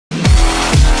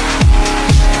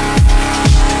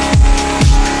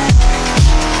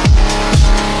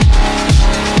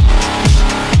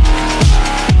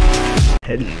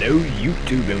Hello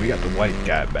YouTube, and we got the white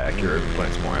guy back here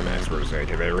playing some more MX versus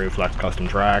ATV Reflex custom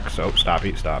tracks. So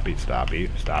stoppy.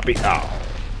 Oh.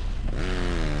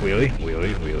 Wheelie.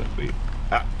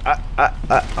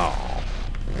 Oh.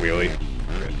 Wheelie.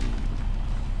 Good.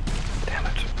 Damn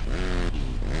it.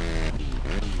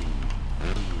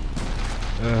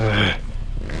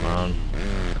 Come on.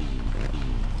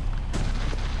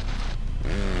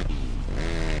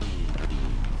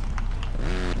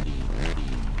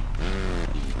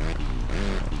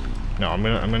 No, I'm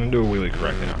gonna do a wheelie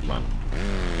correctly now. Come on.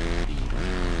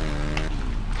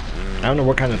 I don't know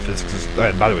what kind of physics is.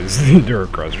 By the way, this is the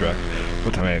Enduro cross track.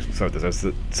 What time I start this?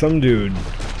 Some dude.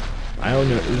 I don't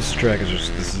know. This track is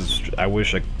just. I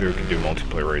wish there could do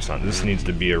multiplayer race on. This needs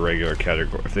to be a regular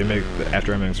category. If they make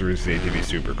after MX versus ATV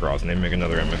Supercross and they make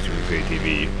another MX versus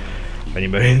ATV.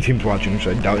 Anybody in the team's watching, which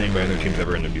I doubt anybody in their team's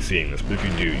ever going to be seeing this, but if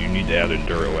you do, you need to add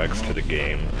Enduro X to the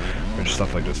game. Or just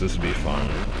stuff like this. This would be fun.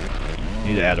 You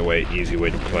need to add a easy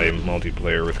way to play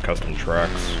multiplayer with custom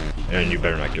tracks, and you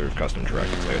better not get rid of custom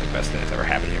tracks because they're the best thing that's ever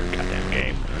happened here in the goddamn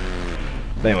game.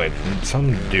 But anyway,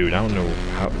 some dude, I don't know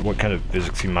what kind of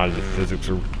physics he modded the physics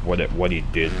or what he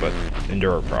did, but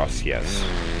Enduro Cross, yes,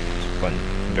 it's fun,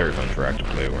 very fun track to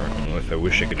play with. I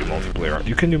wish I could do multiplayer.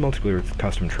 You can do multiplayer with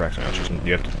custom tracks now. It's just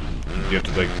you have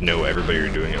to like know everybody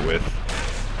you're doing it with,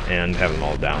 and have them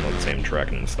all download the same track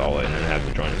and install it, and then have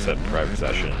to join a set private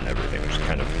session and everything, which is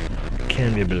kind of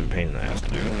can be a bit of a pain in the ass to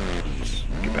do. Let's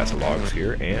get past the logs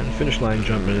here and finish line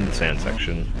jumping into the sand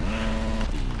section.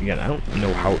 Again, I don't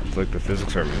know how like the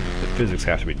physics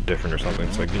have to be different or something.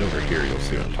 So like get over here, you'll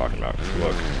see what I'm talking about. Just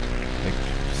look, like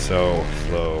so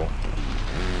slow.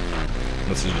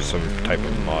 This is just some type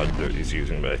of mod that he's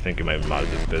using, but I think he might have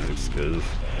modded the physics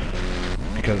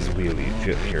because wheelie.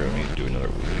 Here, let me do another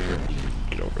wheelie here.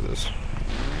 Get over this.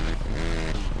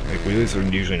 Like wheelies are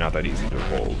usually not that easy to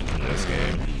hold in this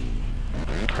game.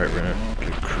 Alright, we're gonna get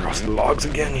across the logs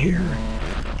again here.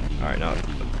 Alright, now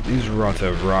these rods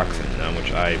have rocks in them,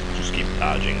 which I just keep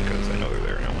dodging because I know they're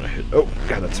there and I want to hit. Oh,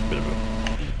 god, that's a bit of a.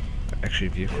 Actually,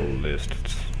 vehicle list.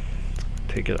 Let's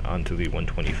take it onto the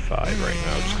 125 right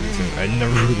now, just because I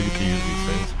never really get to use these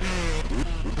things.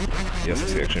 Yes, I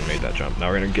see, I actually made that jump. Now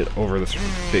we're gonna get over this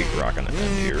big rock on the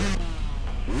end here.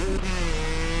 And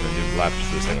do laps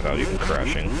this thing without even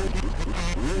crashing.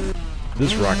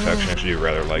 This rock section actually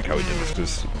rather like how we did this,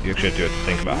 because you actually have to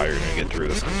think about how you're going to get through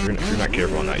this, because if you're not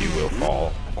careful on that, you will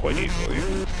fall quite easily.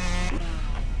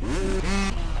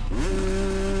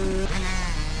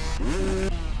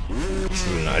 This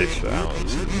is a nice sound.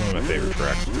 This is one of my favorite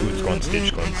tracks. Ooh, it's going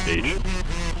stage.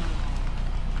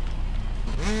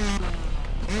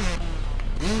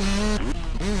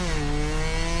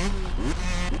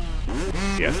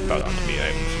 Yes, about onto me. I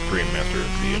am the supreme master of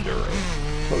the Enduro.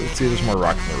 Well, let's see, there's more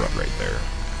rocks in the rut right there.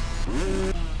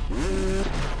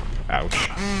 Ouch.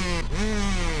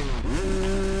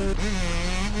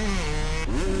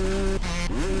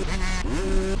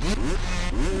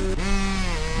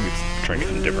 Let's try and get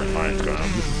some different lines going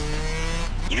on. This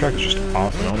track is just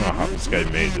awesome. I don't know how this guy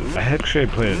made it. I actually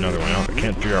played another one. I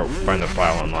can't find the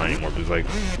file online anymore, but it's like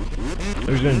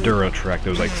there's an Enduro track that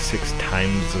was like 6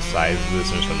 times the size of this,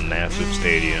 and there's a massive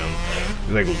stadium.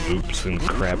 There's like loops and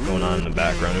crap going on in the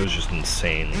background. It was just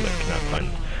insane. I cannot find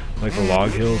like the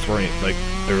log hills where like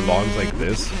they're logs like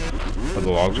this, but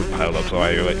the logs are piled up. So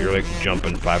you're like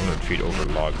jumping 500 feet over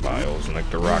log piles, and like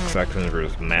the rock sections are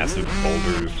just massive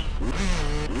boulders.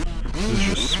 This is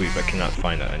just sweet. I cannot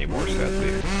find that anymore, sadly.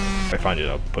 If I find it,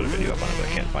 I'll put a video up on it, but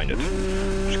I can't find it.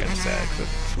 I'm just kind of sad because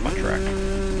it's a fun track.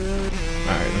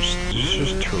 Alright, there's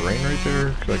just terrain right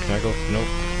there. Can I go? Nope.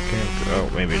 Can't. Oh,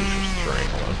 maybe it's just terrain.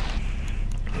 Hold on.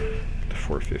 The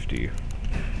 450.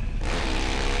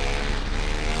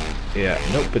 Yeah,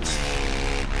 nope, it's.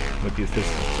 Might be the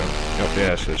physical. Nope,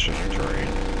 yeah, so it's just the terrain.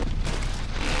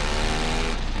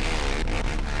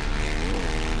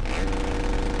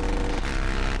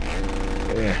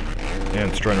 Yeah,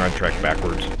 it's trying to ride track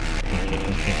backwards.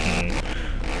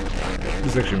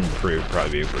 This is actually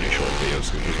probably be a pretty short video,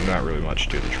 because there's not really much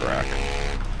to the track.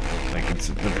 Like, it's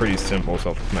a pretty simple,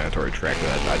 self-explanatory track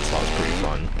that I just thought was pretty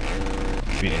fun.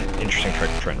 It'd be an interesting track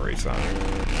to try and race on.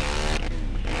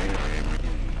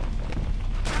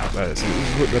 That's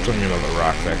what I mean about the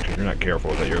rock section. If you're not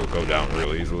careful with it, you'll go down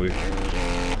real easily. You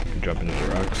can jump into the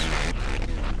rocks.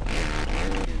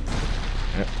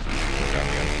 Yep, down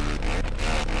again.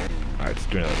 Alright,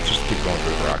 let's just keep going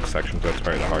through the rock sections. That's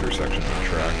probably the harder section of the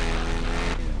track.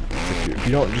 If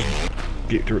you don't just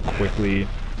get through it quickly,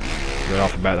 right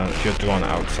off the bat, if you have to go on the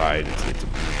outside,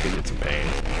 it's a pain.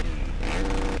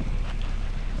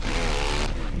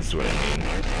 This is what I mean.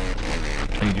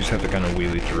 And you just have to kind of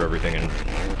wheelie through everything and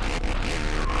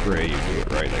pray you do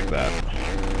it right like that.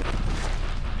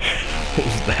 What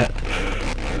was that?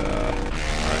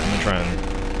 Alright, I'm gonna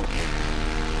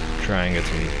try and get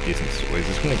some decent. Wait, is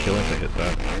this gonna kill if I hit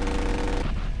that?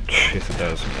 Yes, it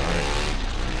does. Alright.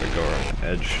 If I go around the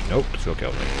edge. Nope, still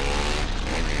killed me.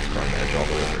 Let's go around the edge all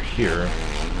the way over here.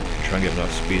 Try and get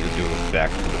enough speed to do it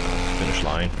back to the finish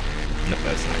line. No,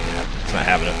 that's not gonna happen. It's not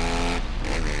having it.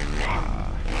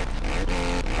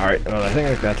 Alright, well, I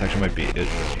think that actually might be it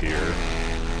for here.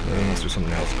 Unless there's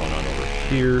something else going on over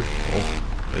here. Oh,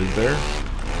 is there?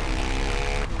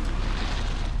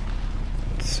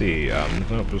 Let's see.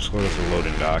 Nope, just go to the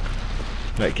loading dock.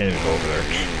 I can't even go over there. I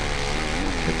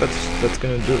think that's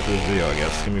gonna do it for this video, I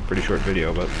guess. It's gonna be a pretty short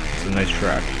video, but it's a nice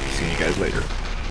track. See you guys later.